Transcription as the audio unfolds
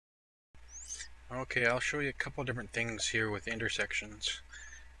Okay, I'll show you a couple different things here with intersections.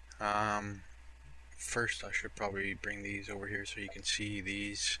 Um, First, I should probably bring these over here so you can see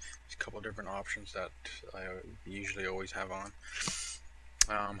these couple different options that I usually always have on.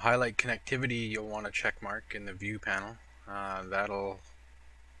 Highlight connectivity, you'll want to check mark in the view panel. That'll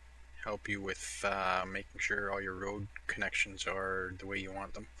help you with making sure all your road connections are the way you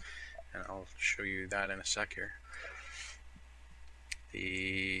want them, and I'll show you that in a sec here.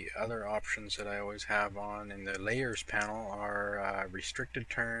 The other options that I always have on in the layers panel are restricted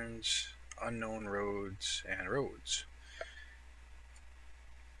turns, unknown roads, and roads.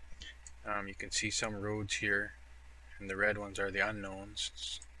 You can see some roads here, and the red ones are the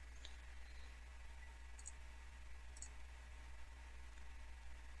unknowns.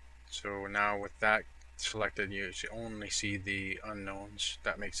 So now with that selected, you only see the unknowns.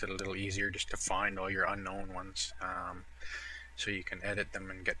 That makes it a little easier just to find all your unknown ones. So you can edit them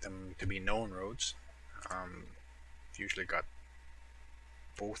and get them to be known roads. Usually got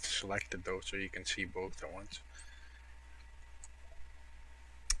both selected though, so you can see both at once.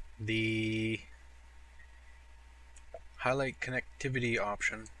 The highlight connectivity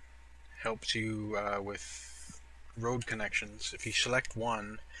option helps you with road connections. If you select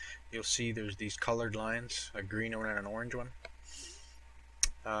one, you'll see there's these colored lines, a green one and an orange one.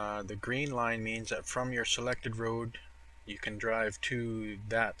 The green line means that from your selected road you can drive to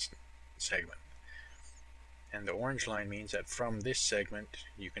that segment, and the orange line means that from this segment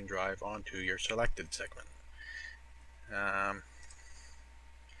you can drive onto your selected segment. Let's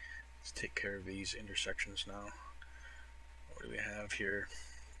take care of these intersections now. What do we have here?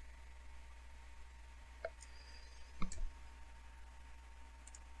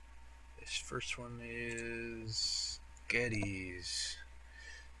 This first one is Getty's.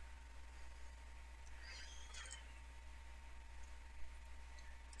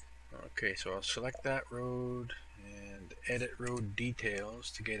 Okay, so I'll select that road and edit road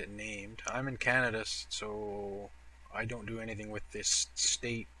details to get it named. I'm in Canada, so I don't do anything with this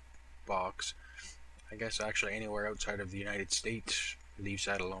state box. I guess actually anywhere outside of the United States leaves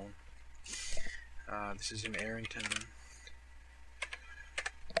that alone. This is in Arrington.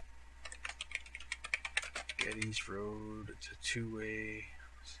 Getty's Road, it's a two-way.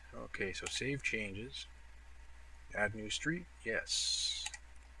 Okay, so save changes. Add new street, yes.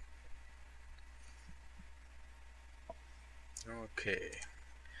 Okay.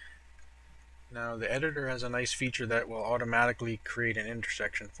 Now the editor has a nice feature that will automatically create an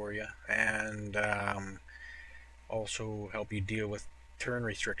intersection for you, and also help you deal with turn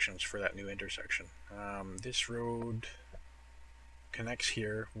restrictions for that new intersection. This road connects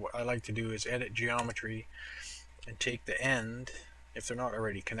here. What I like to do is edit geometry and take the end, if they're not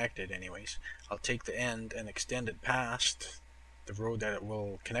already connected anyways, I'll take the end and extend it past the road that it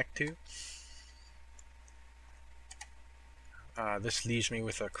will connect to. This leaves me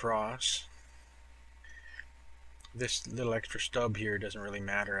with a cross. This little extra stub here doesn't really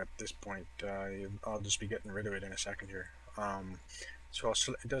matter at this point. I'll just be getting rid of it in a second here. So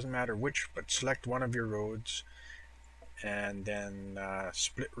it doesn't matter which, but select one of your roads and then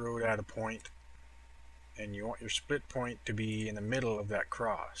split road at a point, and you want your split point to be in the middle of that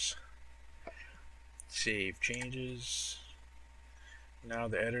cross. Save changes. Now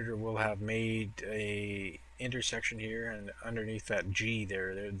the editor will have made a intersection here, and underneath that G there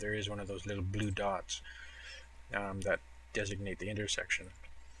is one of those little blue dots that designate the intersection.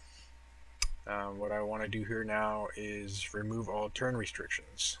 What I want to do here now is remove all turn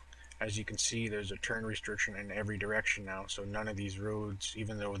restrictions. As you can see, there's a turn restriction in every direction now, so none of these roads,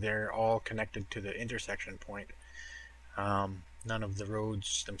 even though they're all connected to the intersection point, none of the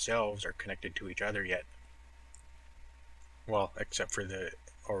roads themselves are connected to each other yet. Well, except for the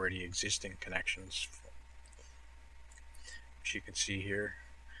already existing connections. As you can see here,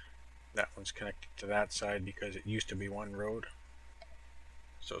 that one's connected to that side because it used to be one road.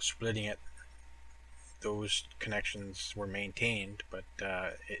 So splitting it, those connections were maintained, but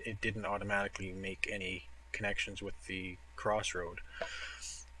it didn't automatically make any connections with the crossroad.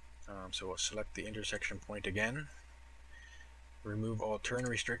 So we'll select the intersection point again, remove all turn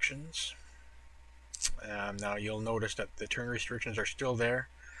restrictions. Now you'll notice that the turn restrictions are still there.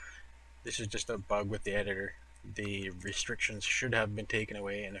 This is just a bug with the editor. The restrictions should have been taken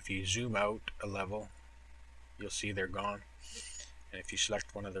away, and if you zoom out a level, you'll see they're gone. And if you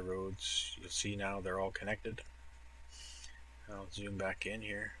select one of the roads, you'll see now they're all connected. I'll zoom back in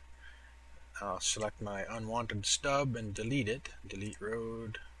here. I'll select my unwanted stub and delete it. Delete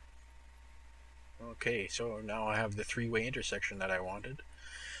road. Okay, so now I have the three-way intersection that I wanted.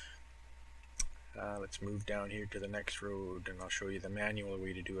 Let's move down here to the next road, and I'll show you the manual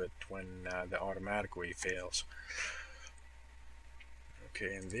way to do it when the automatic way fails.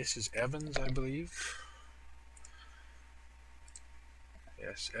 Okay, and this is Evans, I believe.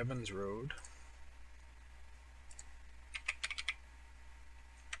 Yes, Evans Road.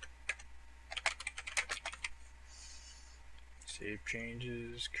 Save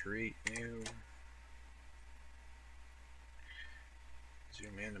changes, create new.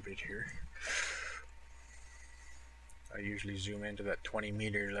 Zoom in a bit here. I usually zoom into that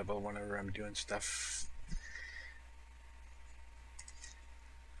 20-meter level whenever I'm doing stuff.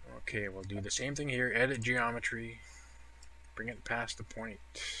 Okay, we'll do the same thing here. Edit geometry. Bring it past the point.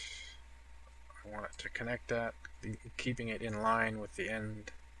 I want it to connect that, keeping it in line with the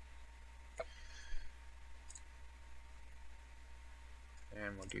end.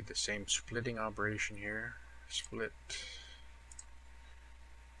 And we'll do the same splitting operation here. Split.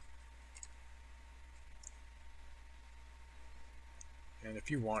 And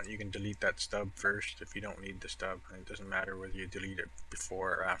if you want, you can delete that stub first if you don't need the stub. It doesn't matter whether you delete it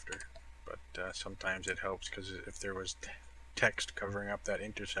before or after. But sometimes it helps, because if there was text covering up that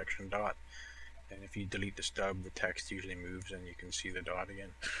intersection dot, and if you delete the stub, the text usually moves and you can see the dot again.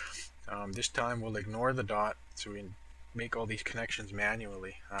 This time we'll ignore the dot, so we make all these connections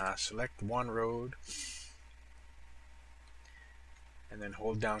manually. Select one road, and then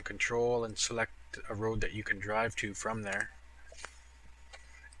hold down Control and select a road that you can drive to from there.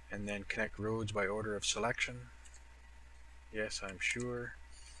 And then connect roads by order of selection. Yes, I'm sure.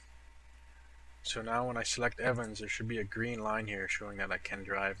 So now when I select Evans, there should be a green line here showing that I can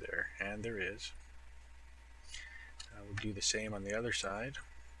drive there, and there is. We'll do the same on the other side.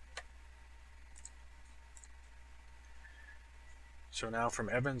 So now from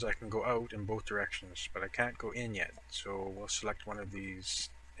Evans I can go out in both directions, but I can't go in yet. So we'll select one of these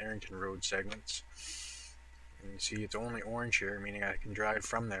Arrington Road segments. And you see it's only orange here, meaning I can drive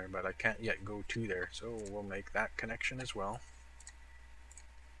from there, but I can't yet go to there. So we'll make that connection as well.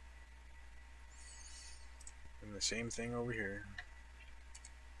 And the same thing over here.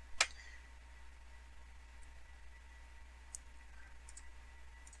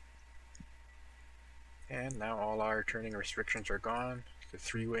 And now all our turning restrictions are gone. The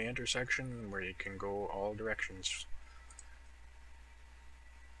three-way intersection where you can go all directions.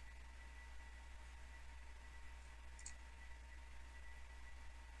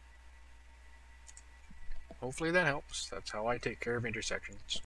 Hopefully that helps. That's how I take care of intersections.